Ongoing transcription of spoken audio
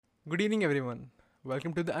Good evening, everyone.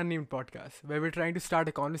 Welcome to the Unnamed Podcast, where we're trying to start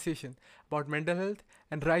a conversation about mental health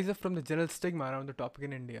and rise up from the general stigma around the topic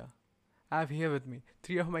in India. I have here with me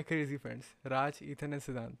three of my crazy friends, Raj, Ethan, and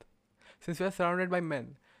Siddhant. Since we are surrounded by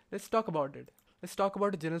men, let's talk about it. Let's talk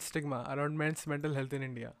about the general stigma around men's mental health in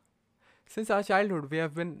India. Since our childhood, we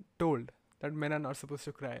have been told that men are not supposed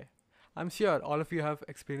to cry. I'm sure all of you have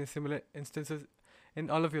experienced similar instances in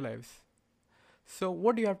all of your lives. So,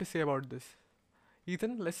 what do you have to say about this?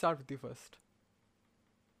 Ethan, let's start with you first.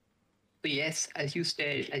 So yes, as you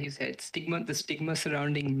said, the stigma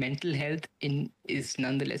surrounding mental health in is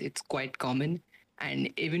nonetheless it's quite common,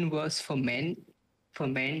 and even worse for men. For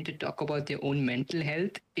men to talk about their own mental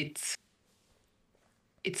health, it's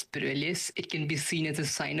perilous. It can be seen as a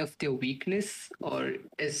sign of their weakness, or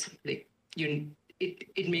as like you.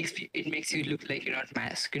 It makes you look like you're not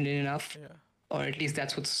masculine enough, Yeah. or at least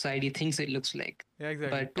that's what society thinks it looks like. Yeah,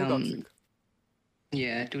 exactly. But Too toxic.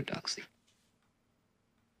 yeah, too toxic.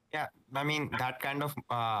 Yeah, I mean that kind of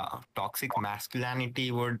toxic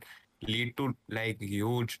masculinity would lead to like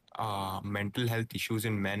huge mental health issues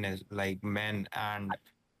in men as like men and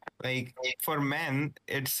like for men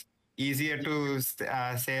it's easier to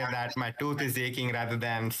say that my tooth is aching rather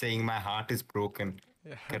than saying my heart is broken.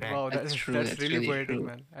 Yeah. Correct. Wow, That's that's true. that's That's really really poetic, true.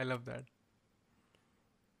 man. I love that.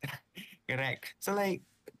 Correct. So like,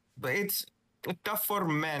 but it's tough for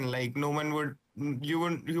men. Like no one would,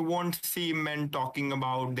 you won't see men talking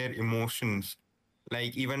about their emotions.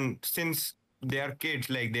 Like even since they are kids,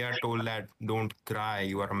 like they are told that don't cry,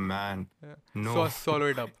 you are a man. Yeah. So No, swallow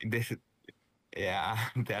it up. this, yeah,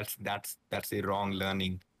 that's the wrong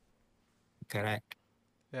learning. Correct.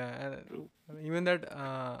 Yeah, True. and even that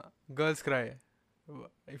girls cry.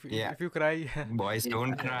 If Yeah, if you cry, boys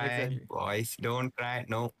don't Yeah. yeah, cry. exactly. Boys don't cry.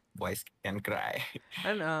 No, boys can cry.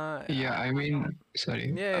 And Yeah, I mean,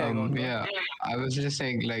 sorry. yeah, go on, go on. Yeah, I was just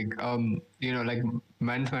saying, like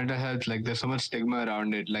men's mental health, like there's so much stigma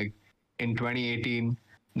around it. Like in 2018,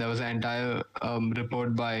 there was an entire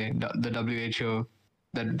report by the WHO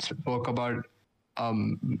that spoke about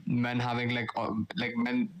men having like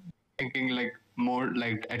men thinking like more,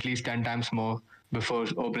 like at least 10 times more before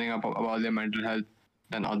opening up about their mental health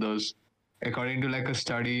than others. According to like a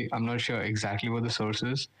study, I'm not sure exactly what the source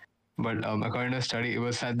is, but according to a study, it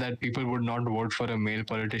was said that people would not vote for a male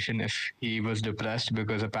politician if he was depressed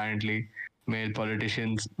because apparently male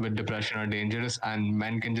politicians with depression are dangerous and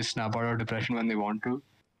men can just snap out of depression when they want to.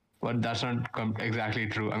 But that's not exactly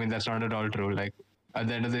true. I mean, that's not at all true. Like at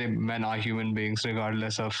the end of the day, men are human beings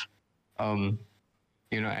regardless of um,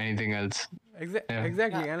 anything else. Yeah. Yeah,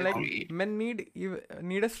 Exactly, and like Agreed. men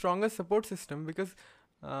need a stronger support system because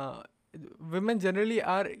uh, women generally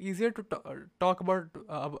are easier to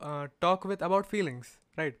talk with about feelings,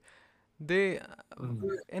 right? They mm,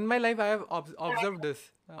 in my life I have observed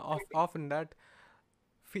this often that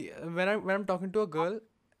when I'm talking to a girl,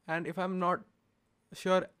 and if I'm not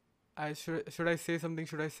sure, I should I say something,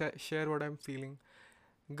 should I share what I'm feeling,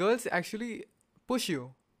 girls actually push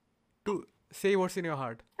you to say what's in your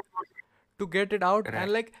heart, to get it out, and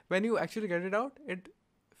correct. like when you actually get it out, it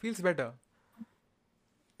feels better.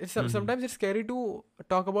 Mhm. Sometimes it's scary to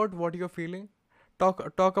talk about what you're feeling,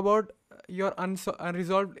 talk about your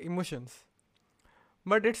unresolved emotions,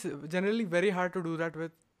 but it's generally very hard to do that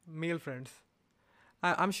with male friends.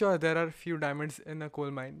 I'm sure there are few diamonds in a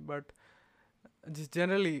coal mine, but just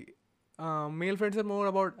generally, male friends are more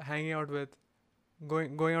about hanging out with,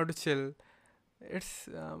 going out to chill. It's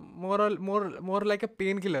more like a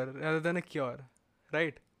painkiller rather than a cure,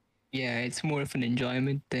 right? Yeah, it's more of an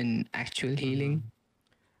enjoyment than actual healing. Mhm.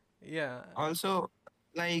 Yeah, Also,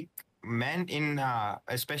 like men in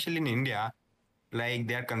especially in India, like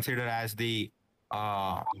they are considered as the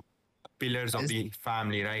uh pillars of As the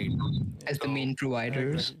family, right? as the yeah, So main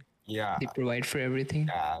providers, exactly. yeah, they provide for everything.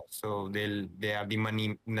 so they are the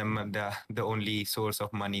money, the only source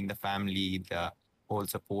of money in the family, the whole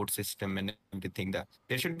support system and everything.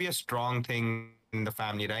 There should be a strong thing in the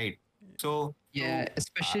family, right? So to Yeah,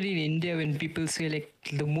 especially in India, when people say like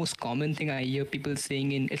the most common thing I hear people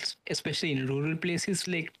saying especially in rural places,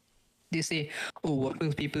 like they say, "Oh, what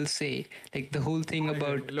will people say?" Like the whole thing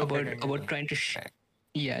Exactly. about Log kya kahenge? trying to, correct.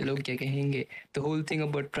 yeah, log kya kahenge. The whole thing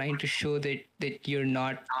about trying to show that you're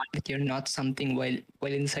not something while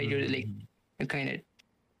inside you're like Mhm. you're kind of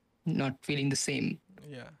not feeling the same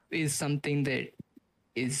Yeah. is something that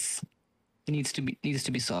is needs to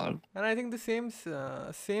be solved. And I think the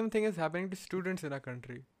same thing is happening to students in our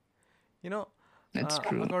country. You know, That's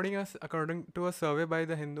true. according to a survey by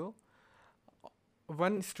the Hindu,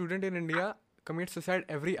 one student in India commits suicide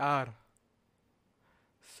every hour.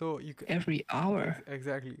 So Every hour.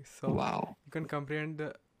 exactly. So Wow. you can comprehend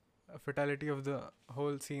the fatality of the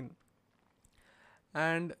whole scene.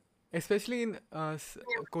 And especially in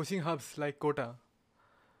coaching hubs like Kota,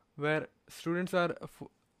 where students are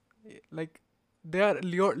like they are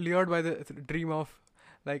lured by the dream of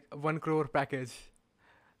like 1 crore package,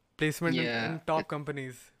 placement Yeah, in top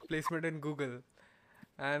companies, placement in Google,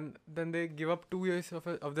 and then they give up 2 years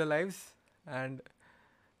of their lives, and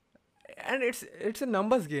it's a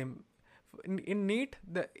numbers game. In NEET,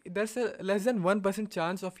 there's a less than 1%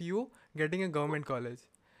 chance of you getting a government college.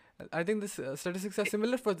 I think this statistics are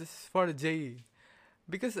similar for this for JE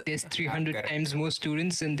because there's Yeah, 300 correct. times more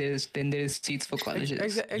students and there's seats for colleges.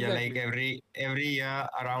 Yeah, like exactly. every year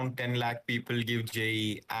around 10 lakh people give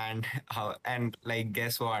JE, and how, and like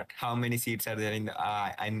guess what? How many seats are there in the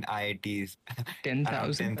in IITs? Around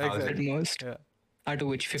 10,000 at 10,000. Exactly. most, Yeah. out of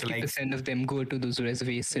which So like 50% of them go to those Yeah.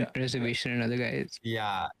 Yeah. reservation and other guys.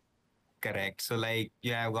 yeah, correct. So like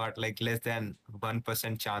you have got like less than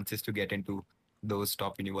 1% chances to get into those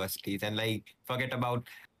top universities, and like forget about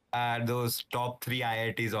those top three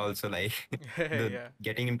IITs also. Like the Yeah.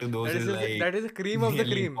 getting into those That is is just, like that is the cream of the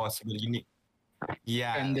nearly cream. impossible. You need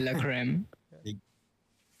yeah. Creme de la creme. Like,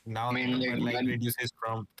 I now the mean, number like like men, reduces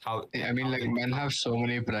from I mean, like 10,000 to men have so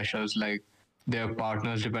many pressures. Like their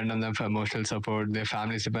partners depend on them for emotional support. Their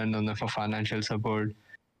families depend on them for financial support.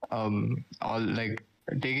 All like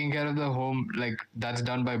taking care of the home, like that's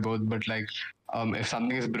done by both. But like, if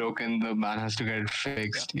something is broken, the man has to get it Yeah.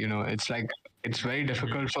 fixed. You know, it's like it's very Mhm.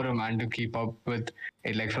 difficult for a man to keep up with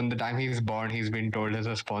it. Like from the time he's born, he's been told his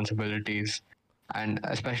responsibilities, and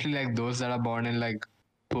especially like those that are born in like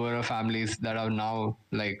poorer families that are now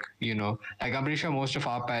like like I'm pretty sure most of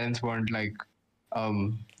our parents weren't like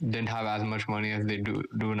didn't have as much money as they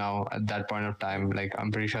do now at that point of time. Ex- Like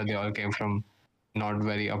I'm pretty sure they all came from not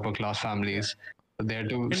very upper class Yeah. families. So they had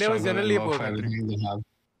to India was struggle and generally a work poor for country. everything they have.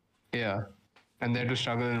 Yeah, and they had to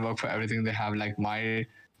struggle and work for everything they have. Like my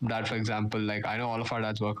dad, for example, like I know all of our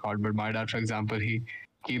dads work hard, but my dad, for example, he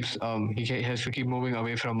keeps he has to keep moving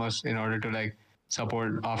away from us in order to like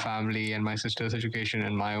support our family and my sister's education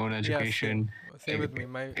and my own Yeah, same. education. Same with me. Like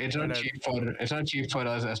My dad. it's not cheap for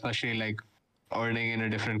us, especially like earning in a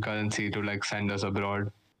different currency to like send us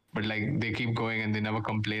abroad. But like they keep going and they never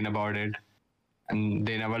complain about it, and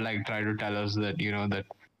they never like try to tell us that that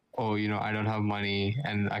oh I don't have money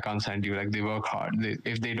and I can't send you. Like they work hard.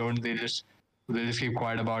 If they don't, they just keep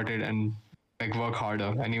quiet about it and like work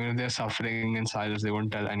harder. And even if they're suffering in silence, they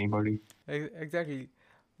won't tell anybody. Exactly.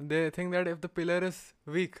 They think that if the pillar is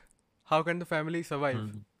weak, how can the family survive?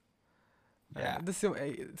 Mhm. Yeah.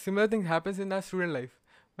 Similar thing happens in our student life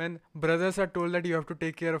when brothers are told that you have to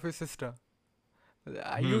take care of your sister.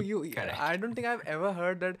 Mhm. Correct. I don't think I've ever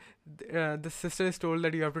heard that the sister is told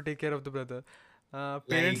that you have to take care of the brother. Like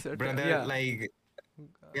Parents, brother, yeah, like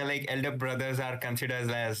yeah, like elder brothers are considered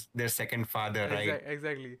as their second father, right?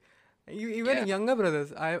 exactly. Even Yeah, younger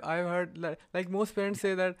brothers, I've heard like most parents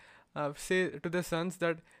say that say to their sons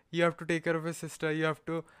that you have to take care of your sister. You have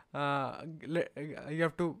to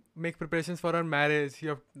make preparations for her marriage.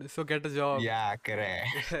 So get a job. Yeah, correct.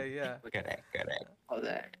 Yeah, Correct, correct. all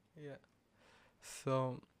that. yeah.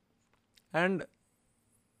 So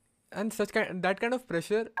and such kind that kind of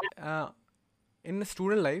pressure uh, in a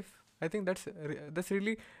student life, I think that's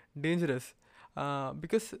really dangerous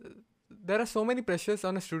because there are so many pressures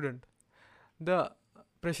on a student. The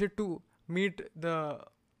pressure to meet the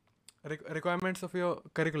requirements of your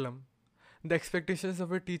curriculum, the expectations of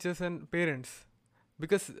your teachers and parents,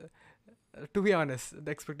 because to be honest,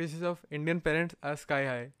 the expectations of Indian parents are sky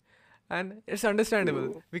high, and it's understandable.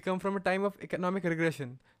 True. We come from a time of economic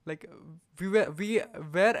regression. Like we were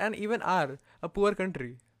and even are a poor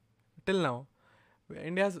country till now.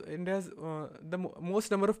 India's the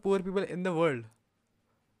most number of poor people in the world.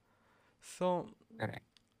 So Correct.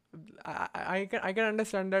 I can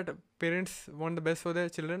understand that parents want the best for their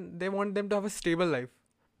children. They want them to have a stable life,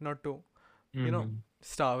 not to you know Hmm.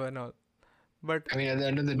 starve and all. But I mean, at the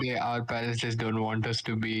end of the day, our parents just don't want us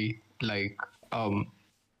to be like um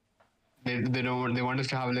they don't want, they want us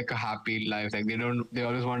to have like a happy life. Like they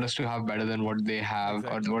always want us to have better than what they have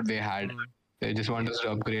or exactly. what they had. Mm, They just want us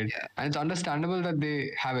to upgrade. Yeah, And it's understandable that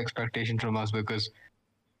they have expectations from us because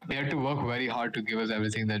they have to work very hard to give us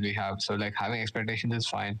everything that we have. So like having expectations is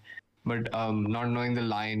fine. But not knowing the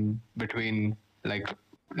line between like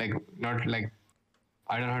like not like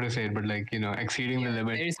I don't know how to say it, but like exceeding the yeah.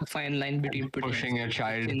 limit, There is a fine line between putting pushing a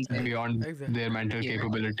child expectations and beyond exactly. their mental yeah.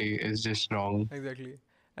 capability is just wrong. Exactly.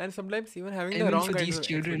 And sometimes even having And the even wrong for kinds these of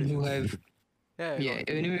children who expectations. have Go yeah, on.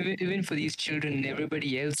 even for these children and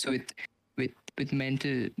everybody else with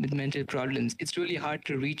mental problems, it's really hard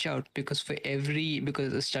to reach out because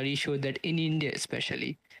because a study showed that in India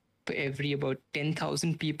especially, for every about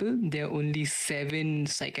 10,000 people, there are only 7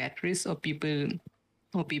 psychiatrists or people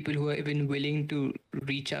who are even willing to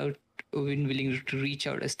reach out, or even willing to reach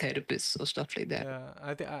out as therapists or stuff like that, Yeah,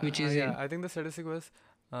 I think which is yeah, I think the statistic was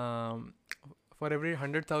um, for every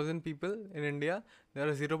 100,000 people in India, there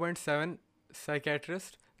are 0.7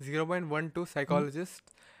 psychiatrists, 0.12 psychologists,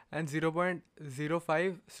 and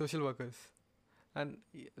 0.05 social workers. And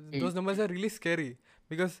those numbers are really scary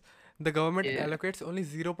because the government yeah. allocates only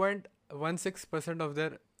 0.16% of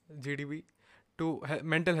their GDP to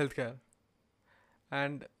mental health care,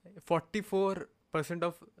 and 44%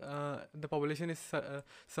 of the population is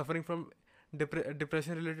suffering from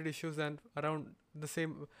depression related issues, and around the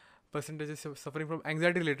same percentage is suffering from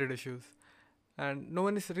anxiety related issues, and no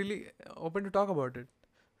one is really open to talk about it.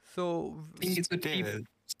 So I think it's what people, Still,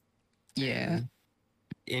 yeah, still,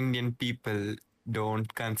 Indian people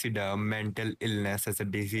don't consider mental illness as a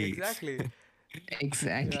disease. exactly. Yeah.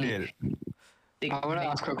 exactly. Still, Like, I want to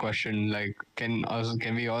ask a question. Like, can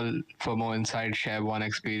we all, for more insight, share one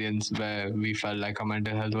experience where we felt like our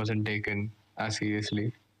mental health wasn't taken as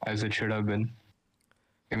seriously as it should have been?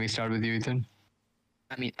 Can we start with you, Ethan?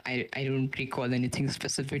 I mean, I don't recall anything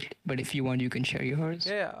specific, but if you want, you can share yours.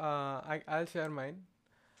 Yeah, I'll share mine.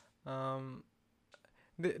 Um,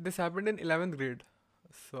 this happened in 11th grade.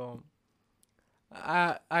 So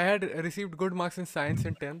I had received good marks in science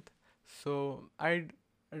in 10th. So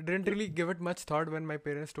didn't really give it much thought when my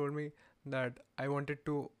parents told me that I wanted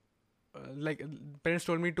to, parents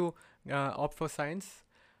told me to opt for science.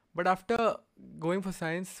 But after going for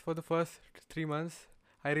science for the first 3 months,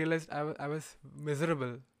 I realized I was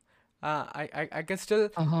miserable. I can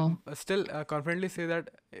Uh-huh. still confidently say that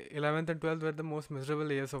 11th and 12th were the most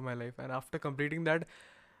miserable years of my life. And after completing that,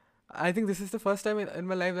 I think this is the first time in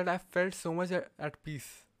my life that I felt so much at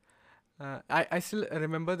peace. I still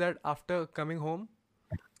remember that after coming home,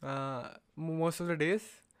 most of the days,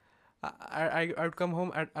 I would come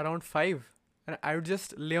home at around 5, and I would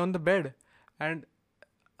just lay on the bed, and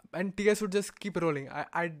tears would just keep rolling.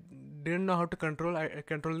 I didn't know how to control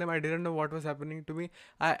them. I didn't know what was happening to me.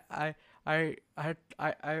 I I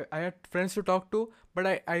I had friends to talk to, but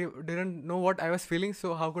I didn't know what I was feeling.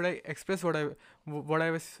 So how could I express what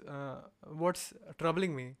I was what's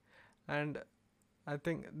troubling me? And I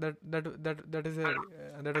think that is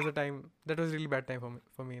that was a time that was really bad time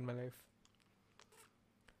for me in my life.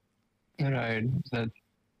 Right.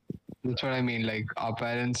 That's what I mean. Like our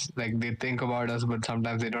parents, like they think about us, but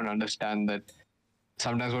sometimes they don't understand that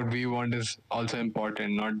sometimes what we want is also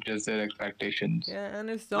important, not just their expectations. Yeah, and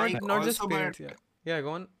it's like not just also, but parents. Yeah, yeah.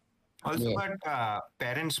 Go on. Also, Yeah. but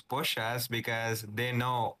parents push us because they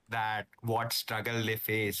know that what struggle they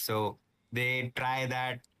face. So they try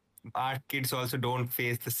that our kids also don't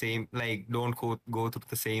face the same, like don't go through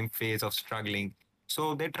the same phase of struggling.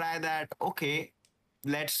 So they try that, okay,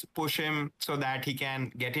 let's push him so that he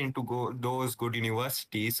can get into those good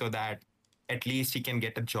universities so that at least he can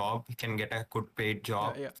get a job, he can get a good paid Yeah,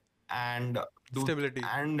 job yeah. and do Stability.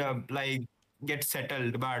 and like get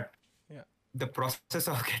settled. But Yeah, the process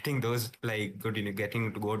of getting those like good,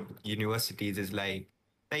 getting to good universities is like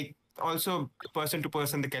also person to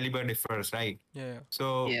person the caliber differs, right? yeah, yeah.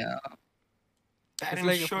 So Yeah. It's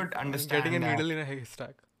parents like should getting a understand that, needle in a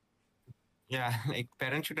haystack. yeah, like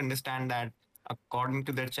parents should understand that according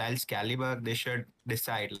to their child's caliber they should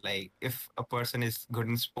decide, like if a person is good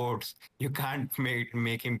in sports you can't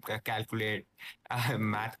make him calculate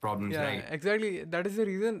math problems, Yeah, right? exactly. That is the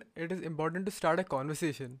reason it is important to start a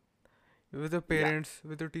conversation with your Yeah. parents,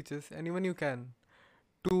 with your teachers, anyone you can,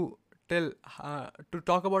 to tell, to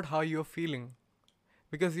talk about how you're feeling,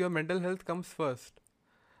 because your mental health comes first.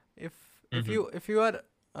 If Hmm. if you are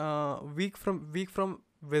weak from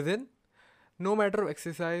within, no matter of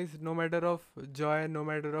exercise, no matter of joy, no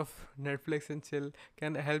matter of Netflix and chill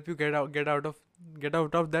can help you get out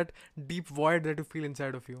of that deep void that you feel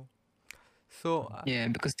inside of you. So Yeah,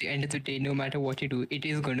 because the end of the day, no matter what you do, it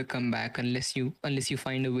is going to come back unless you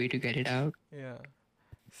find a way to get it out. yeah.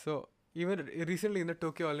 So even recently in the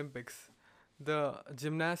Tokyo Olympics, the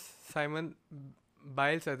gymnast Simon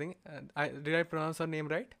Biles, I think, did I pronounce her name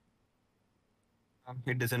right?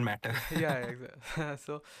 It doesn't matter. Yeah, exactly.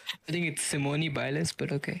 So I think it's Simone Biles,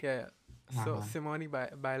 but okay. yeah, yeah. So Uh-huh. Simone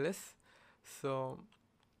Biles. So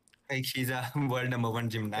Like she's a world number one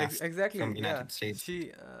gymnast from exactly, yeah. United States.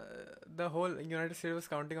 She, the whole United States was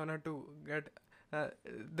counting on her to get. Uh,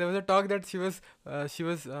 there was a talk that she was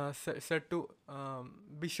set to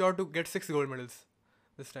be sure to get 6 gold medals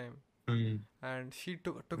this time, Hmm. and she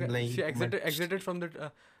Like, but exited from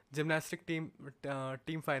the gymnastic team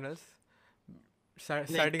finals,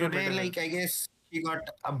 like citing her today, mental health. like I guess she got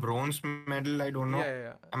a bronze medal. I don't know.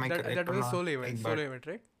 Yeah. Am I That correct that or was a not? solo event. Like, Solo but event,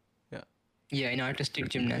 right? Yeah. Yeah, in artistic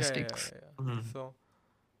gymnastics. Yeah. mhm. So,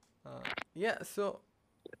 yeah. So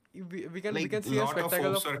we Like can see a lot of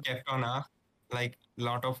spectacle hopes of. were kept on her. Like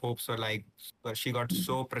lot of hopes were like, but she got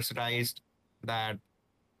so pressurized that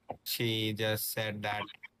she just said that,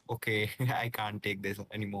 okay, I can't take this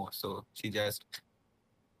anymore. So she just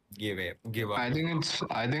Yeah. give up. I think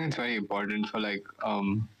it's very important for like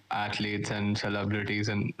athletes and celebrities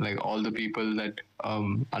and like all the people that are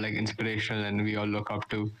like inspirational and we all look up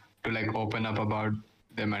to like open up about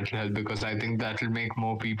their mental health, because I think that will make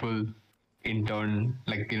more people in turn,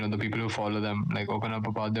 like the people who follow them, like open up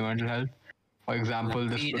about their mental health. For example,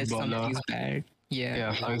 this See that footballer. something is bad. Yeah.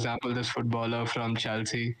 Yeah, for example, this footballer from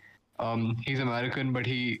Chelsea, he's American, but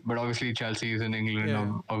obviously Chelsea is in England,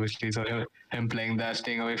 Yeah. obviously. So him playing there,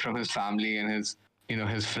 staying away from his family and his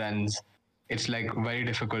friends, it's like very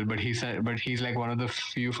difficult. But he's like one of the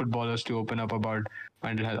few footballers to open up about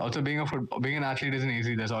mental health. Also, being an athlete isn't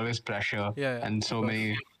easy. There's always pressure, Yeah. and Of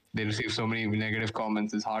course. they receive so many negative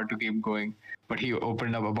comments. It's hard to keep going. But he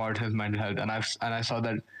opened up about his mental health, and I saw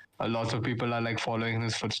that lots of people are like following in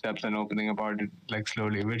his footsteps and opening about it like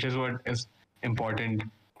slowly, which is what is important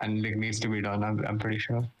and like needs to be done. I'm pretty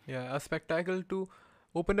sure. Yeah. A spectacle to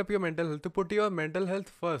open up your mental health, to put your mental health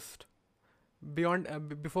first, beyond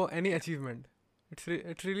before any achievement. It's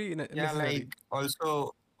really Yeah, necessary. like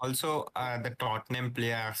also the Tottenham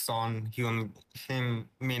player Son him. I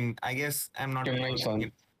mean, I guess I'm not pronouncing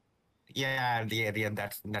it. Yeah.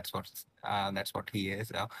 That's what he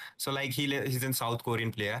is. So like he's a South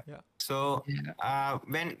Korean player. Yeah. So Yeah.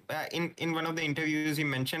 when in one of the interviews he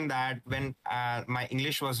mentioned that when my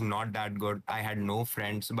English was not that good, I had no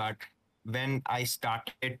friends, but when I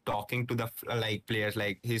started talking to the like players,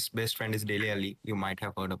 like his best friend is Dele Alli. You might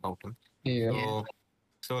have heard about him. Yeah. Yeah.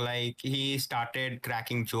 So like he started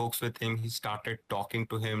cracking jokes with him. He started talking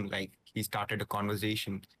to him. Like he started a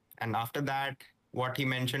conversation. And after that, what he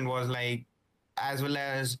mentioned was like, as well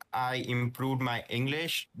as I improved my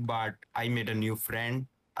English, but I made a new friend.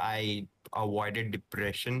 I avoided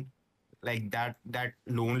depression. Like that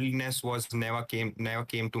loneliness was never came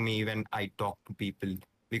to me when I talk to people,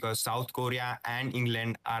 because South Korea and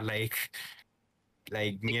England are like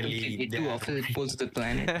Like nearly completely they two are opposite poles of the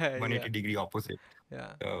planet. Yeah. 180-degree opposite.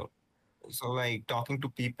 Yeah. So, so like talking to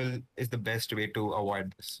people is the best way to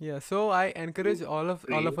avoid this. Yeah, so I encourage all of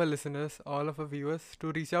our listeners, all of our viewers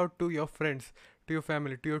to reach out to your friends, to your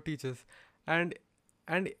family, to your teachers, and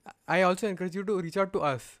and I also encourage you to reach out to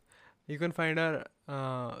us. You can find our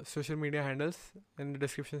social media handles in the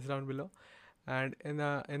descriptions down below, and in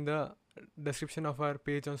the description of our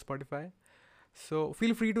page on Spotify. So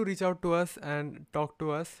feel free to reach out to us and talk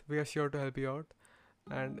to us. We are sure to help you out,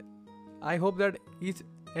 and I hope that each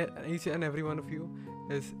and every one of you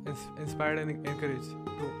is inspired and encouraged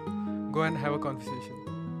to go and have a conversation.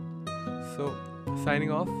 So,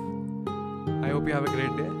 signing off. I hope you have a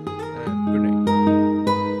great day and good night.